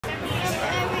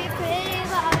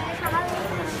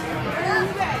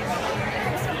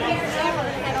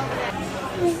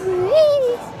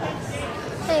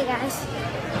guys.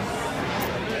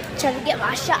 Trying to get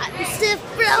my shot and stuff,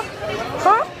 bro.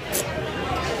 Huh?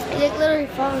 He's like literally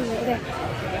following me. Okay.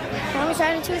 Now I'm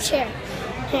trying into a chair.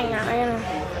 Hang on,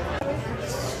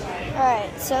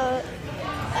 Alright, so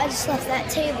I just left that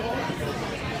table.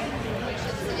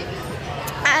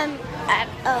 I'm at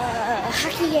a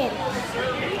hockey game.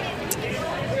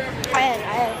 And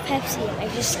I have Pepsi. I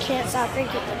just can't stop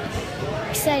drinking it.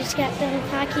 Because I just got done with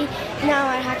hockey. Now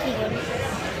I'm at a hockey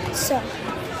game. So.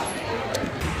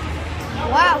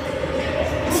 Wow.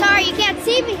 Sorry, you can't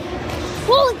see me.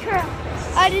 Holy crap.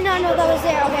 I did not know that was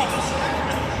there. Okay.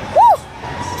 Woo!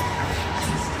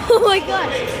 Oh my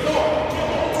gosh.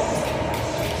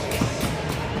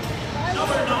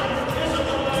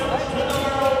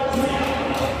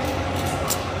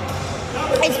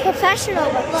 It's professional,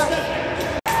 but look.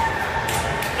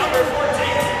 Number 14,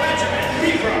 Benjamin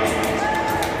Hebron.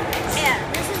 Yeah,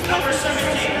 this is Number 17,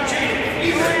 Jaden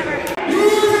Hebron.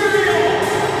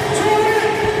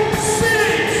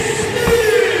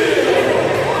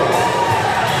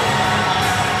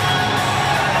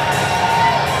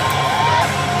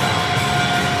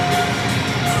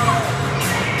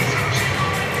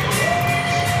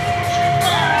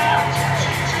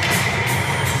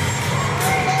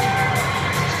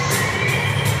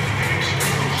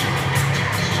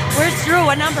 Where's Drew?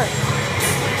 What number?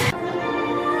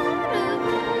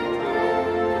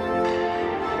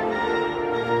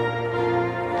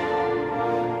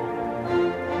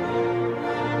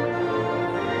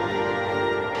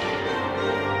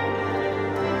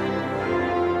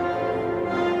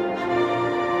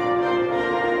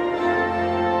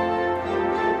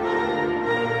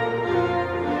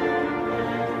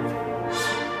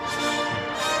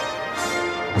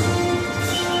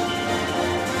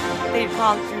 They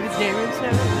called Drew's name and shit.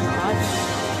 It was awesome.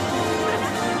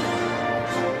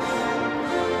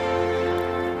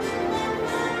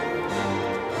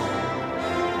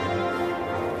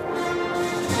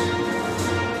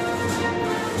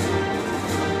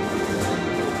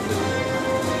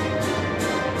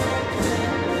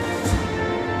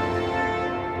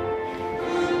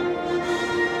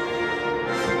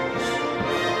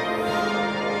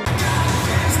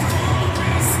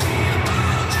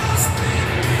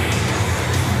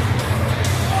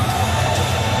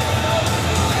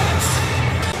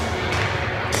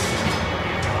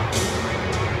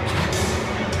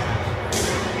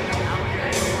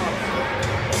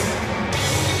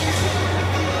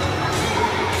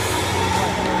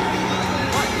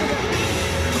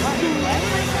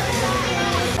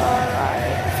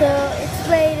 So it's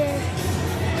later.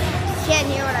 Can't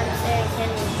hear what I'm saying, can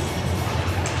you?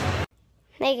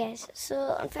 Hey guys,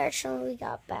 so unfortunately we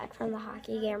got back from the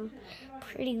hockey game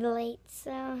pretty late,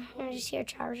 so I'm just here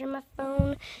charging my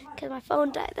phone because my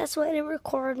phone died. That's why I didn't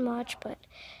record much, but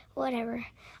whatever.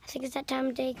 I think it's that time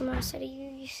of day. Come on, say to you,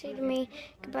 you say to me,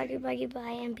 goodbye, goodbye,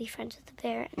 goodbye, and be friends with the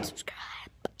bear and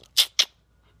subscribe.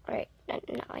 Alright,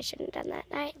 no, I shouldn't have done that.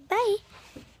 Alright, bye.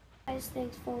 Guys,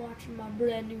 thanks for watching my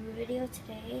brand new video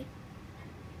today.